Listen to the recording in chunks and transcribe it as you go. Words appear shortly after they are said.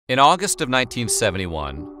In August of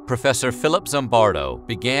 1971, Professor Philip Zimbardo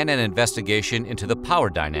began an investigation into the power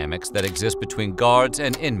dynamics that exist between guards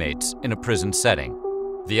and inmates in a prison setting.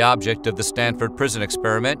 The object of the Stanford Prison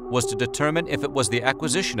Experiment was to determine if it was the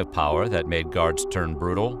acquisition of power that made guards turn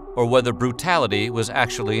brutal, or whether brutality was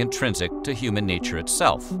actually intrinsic to human nature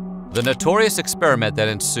itself. The notorious experiment that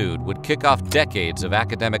ensued would kick off decades of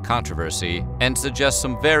academic controversy and suggest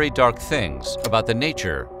some very dark things about the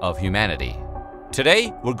nature of humanity.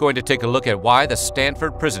 Today, we're going to take a look at why the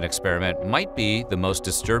Stanford Prison Experiment might be the most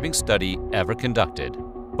disturbing study ever conducted.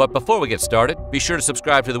 But before we get started, be sure to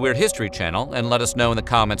subscribe to the Weird History channel and let us know in the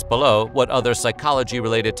comments below what other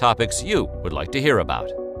psychology-related topics you would like to hear about.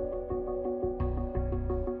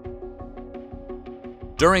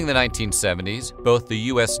 During the 1970s, both the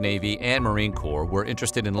U.S. Navy and Marine Corps were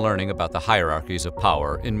interested in learning about the hierarchies of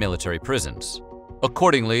power in military prisons.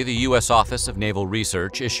 Accordingly, the U.S. Office of Naval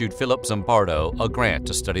Research issued Philip Zimbardo a grant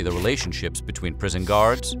to study the relationships between prison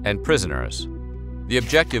guards and prisoners. The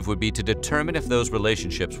objective would be to determine if those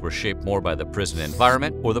relationships were shaped more by the prison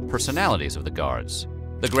environment or the personalities of the guards.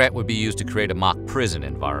 The grant would be used to create a mock prison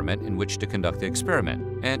environment in which to conduct the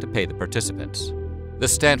experiment and to pay the participants. The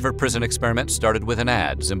Stanford Prison Experiment started with an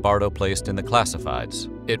ad Zimbardo placed in the classifieds.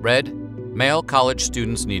 It read, "Male college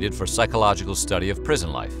students needed for psychological study of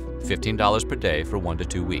prison life. $15 per day for 1 to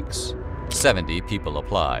 2 weeks. 70 people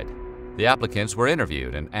applied. The applicants were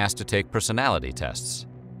interviewed and asked to take personality tests.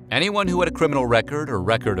 Anyone who had a criminal record or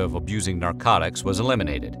record of abusing narcotics was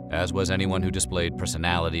eliminated, as was anyone who displayed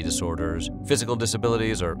personality disorders, physical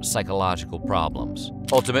disabilities, or psychological problems.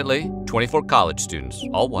 Ultimately, 24 college students,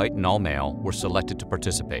 all white and all male, were selected to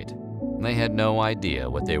participate. They had no idea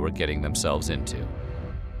what they were getting themselves into."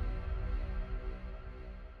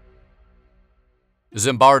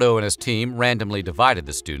 Zimbardo and his team randomly divided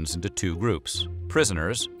the students into 2 groups,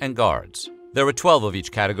 prisoners and guards. There were 12 of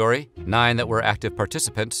each category, 9 that were active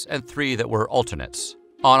participants and 3 that were alternates.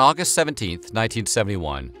 On August 17,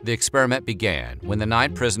 1971, the experiment began when the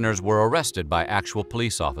 9 prisoners were arrested by actual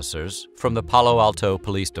police officers from the Palo Alto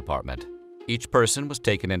Police Department. Each person was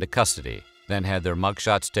taken into custody, then had their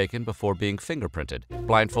mugshots taken before being fingerprinted,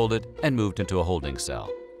 blindfolded, and moved into a holding cell.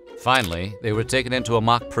 Finally, they were taken into a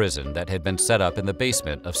mock prison that had been set up in the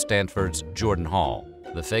basement of Stanford's Jordan Hall.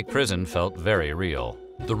 The fake prison felt very real.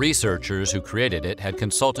 The researchers who created it had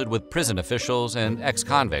consulted with prison officials and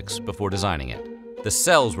ex-convicts before designing it. The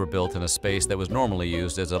cells were built in a space that was normally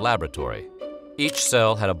used as a laboratory. Each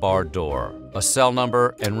cell had a barred door, a cell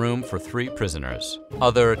number, and room for 3 prisoners.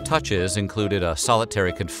 Other touches included a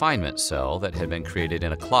solitary confinement cell that had been created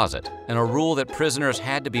in a closet, and a rule that prisoners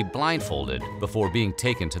had to be blindfolded before being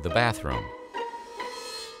taken to the bathroom.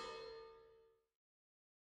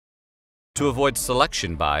 To avoid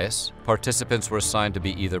selection bias, participants were assigned to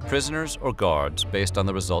be either prisoners or guards based on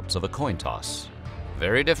the results of a coin toss.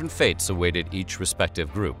 Very different fates awaited each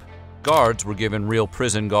respective group. Guards were given real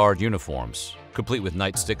prison guard uniforms, complete with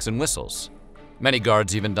nightsticks and whistles. Many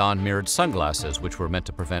guards even donned mirrored sunglasses, which were meant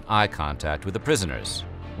to prevent eye contact with the prisoners,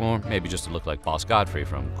 or maybe just to look like Boss Godfrey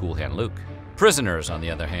from Cool Hand Luke. Prisoners, on the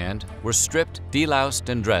other hand, were stripped, deloused,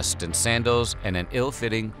 and dressed in sandals and an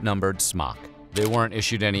ill-fitting numbered smock. They weren't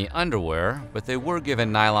issued any underwear, but they were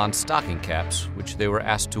given nylon stocking caps, which they were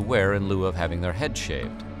asked to wear in lieu of having their heads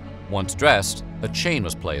shaved. Once dressed, a chain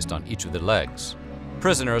was placed on each of their legs.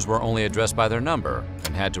 Prisoners were only addressed by their number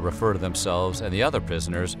and had to refer to themselves and the other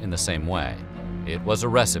prisoners in the same way. It was a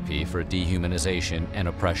recipe for dehumanization and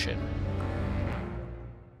oppression.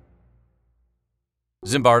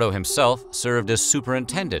 Zimbardo himself served as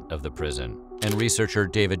superintendent of the prison, and researcher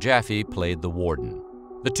David Jaffe played the warden.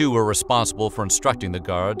 The 2 were responsible for instructing the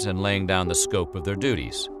guards and laying down the scope of their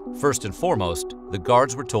duties. First and foremost, the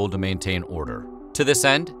guards were told to maintain order. To this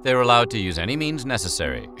end, they were allowed to use any means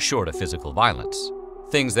necessary, short of physical violence.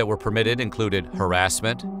 Things that were permitted included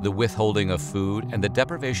harassment, the withholding of food, and the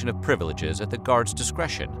deprivation of privileges at the guards'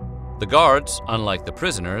 discretion. The guards, unlike the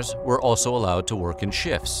prisoners, were also allowed to work in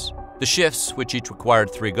shifts. The shifts, which each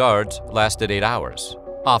required 3 guards, lasted 8 hours.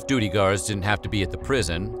 Off-duty guards didn't have to be at the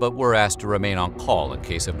prison, but were asked to remain on call in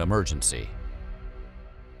case of an emergency.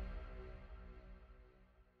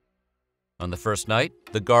 On the first night,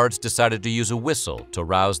 the guards decided to use a whistle to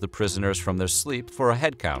rouse the prisoners from their sleep for a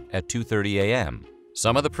head count at 2:30 a.m.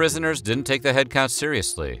 Some of the prisoners didn't take the head count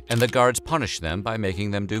seriously, and the guards punished them by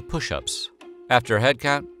making them do push-ups. After a head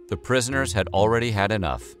count, the prisoners had already had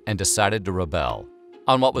enough and decided to rebel.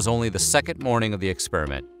 On what was only the second morning of the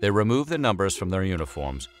experiment, they removed the numbers from their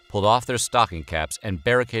uniforms, pulled off their stocking caps, and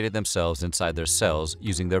barricaded themselves inside their cells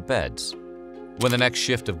using their beds. When the next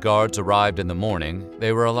shift of guards arrived in the morning,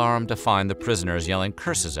 they were alarmed to find the prisoners yelling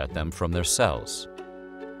curses at them from their cells.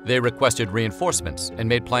 They requested reinforcements and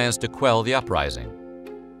made plans to quell the uprising.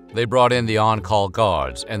 They brought in the on-call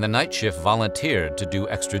guards, and the night shift volunteered to do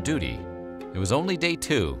extra duty. It was only day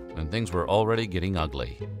 2, and things were already getting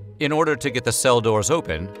ugly. In order to get the cell doors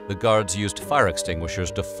open, the guards used fire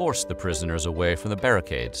extinguishers to force the prisoners away from the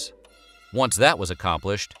barricades. Once that was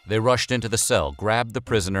accomplished, they rushed into the cell, grabbed the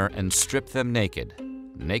prisoner, and stripped them naked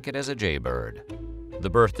as a jaybird. The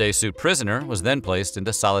birthday suit prisoner was then placed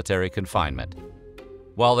into solitary confinement.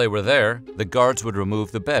 While they were there, the guards would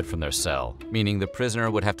remove the bed from their cell, meaning the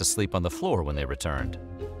prisoner would have to sleep on the floor when they returned.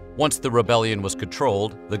 Once the rebellion was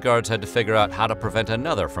controlled, the guards had to figure out how to prevent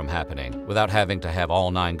another from happening without having to have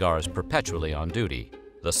all 9 guards perpetually on duty.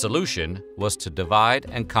 The solution was to divide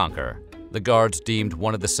and conquer. The guards deemed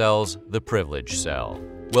one of the cells the privileged cell.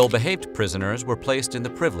 Well-behaved prisoners were placed in the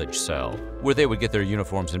privileged cell, where they would get their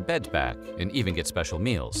uniforms and beds back and even get special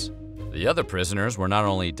meals. The other prisoners were not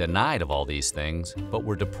only denied of all these things, but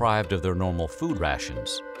were deprived of their normal food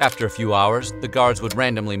rations. After a few hours, the guards would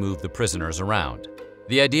randomly move the prisoners around.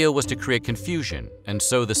 The idea was to create confusion and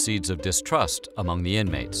sow the seeds of distrust among the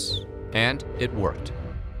inmates. And it worked.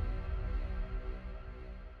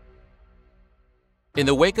 In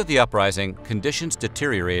the wake of the uprising, conditions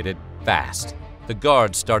deteriorated fast. The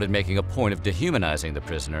guards started making a point of dehumanizing the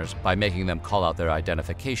prisoners by making them call out their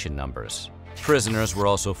identification numbers. Prisoners were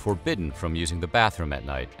also forbidden from using the bathroom at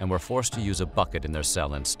night and were forced to use a bucket in their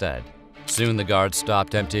cell instead. Soon the guards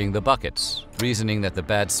stopped emptying the buckets, reasoning that the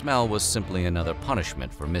bad smell was simply another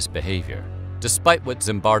punishment for misbehavior. Despite what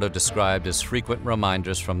Zimbardo described as frequent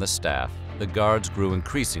reminders from the staff, the guards grew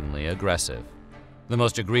increasingly aggressive. The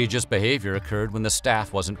most egregious behavior occurred when the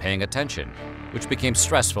staff wasn't paying attention, which became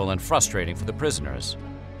stressful and frustrating for the prisoners.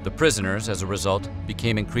 The prisoners, as a result,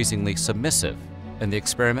 became increasingly submissive, and the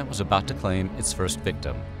experiment was about to claim its first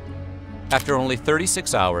victim. After only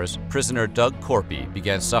 36 hours, prisoner Doug Corpy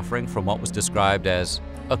began suffering from what was described as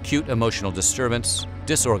acute emotional disturbance,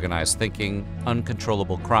 disorganized thinking,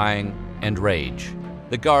 uncontrollable crying, and rage.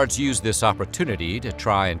 The guards used this opportunity to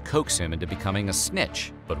try and coax him into becoming a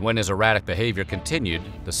snitch. But when his erratic behavior continued,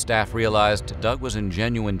 the staff realized Doug was in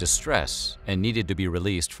genuine distress and needed to be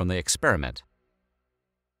released from the experiment.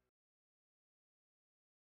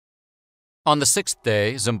 On the 6th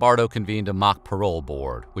day, Zimbardo convened a mock parole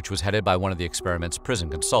board, which was headed by one of the experiment's prison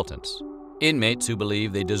consultants. Inmates who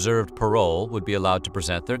believed they deserved parole would be allowed to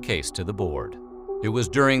present their case to the board. It was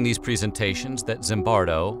during these presentations that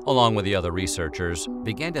Zimbardo, along with the other researchers,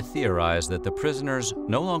 began to theorize that the prisoners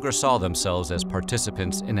no longer saw themselves as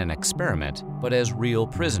participants in an experiment, but as real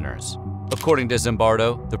prisoners. According to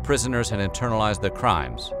Zimbardo, the prisoners had internalized their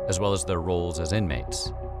crimes, as well as their roles as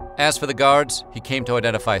inmates. As for the guards, he came to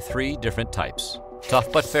identify 3 different types.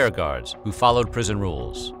 Tough but fair guards who followed prison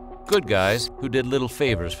rules. Good guys who did little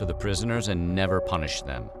favors for the prisoners and never punished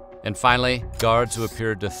them. And finally, guards who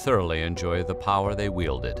appeared to thoroughly enjoy the power they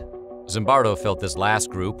wielded. Zimbardo felt this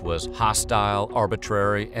last group was hostile,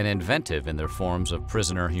 arbitrary, and inventive in their forms of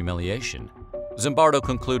prisoner humiliation. Zimbardo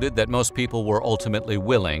concluded that most people were ultimately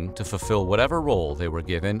willing to fulfill whatever role they were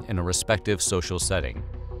given in a respective social setting.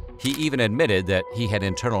 He even admitted that he had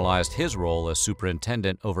internalized his role as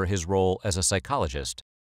superintendent over his role as a psychologist.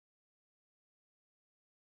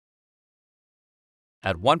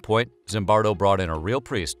 At one point, Zimbardo brought in a real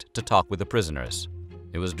priest to talk with the prisoners.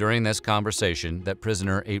 It was during this conversation that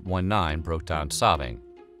prisoner 819 broke down sobbing.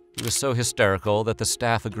 He was so hysterical that the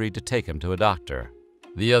staff agreed to take him to a doctor.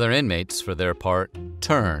 The other inmates, for their part,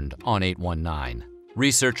 turned on 819.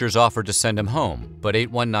 Researchers offered to send him home, but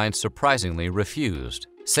 819 surprisingly refused,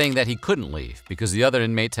 saying that he couldn't leave because the other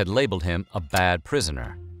inmates had labeled him a bad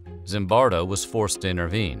prisoner. Zimbardo was forced to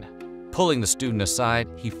intervene. Pulling the student aside,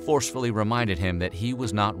 he forcefully reminded him that he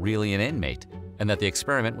was not really an inmate and that the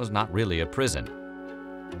experiment was not really a prison.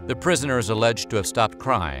 The prisoner is alleged to have stopped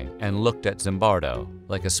crying and looked at Zimbardo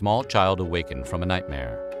like a small child awakened from a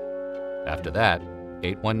nightmare. After that,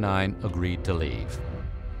 819 agreed to leave.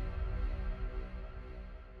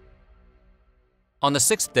 On the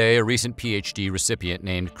 6th day, a recent PhD recipient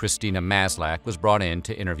named Christina Maslach was brought in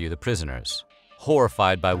to interview the prisoners.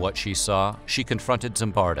 Horrified by what she saw, she confronted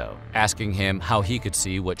Zimbardo, asking him how he could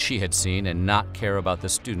see what she had seen and not care about the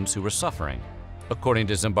students who were suffering. According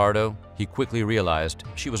to Zimbardo, he quickly realized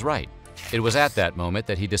she was right. It was at that moment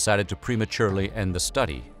that he decided to prematurely end the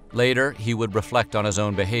study. Later, he would reflect on his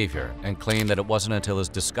own behavior and claim that it wasn't until his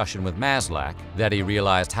discussion with Maslach that he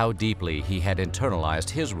realized how deeply he had internalized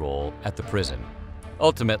his role at the prison.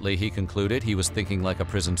 Ultimately, he concluded he was thinking like a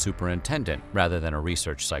prison superintendent rather than a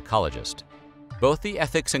research psychologist. Both the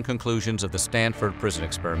ethics and conclusions of the Stanford Prison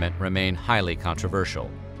Experiment remain highly controversial.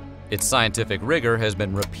 Its scientific rigor has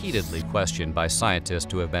been repeatedly questioned by scientists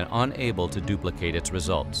who have been unable to duplicate its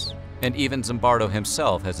results. And even Zimbardo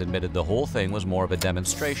himself has admitted the whole thing was more of a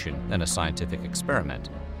demonstration than a scientific experiment.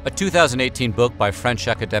 A 2018 book by French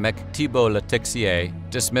academic Thibault Letixier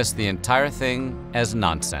dismissed the entire thing as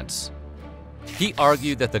nonsense. He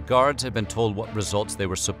argued that the guards had been told what results they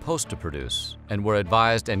were supposed to produce and were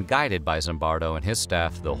advised and guided by Zimbardo and his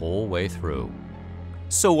staff the whole way through.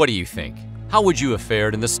 So what do you think? How would you have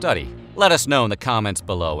fared in the study? Let us know in the comments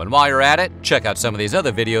below, and while you're at it, check out some of these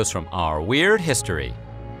other videos from our weird history.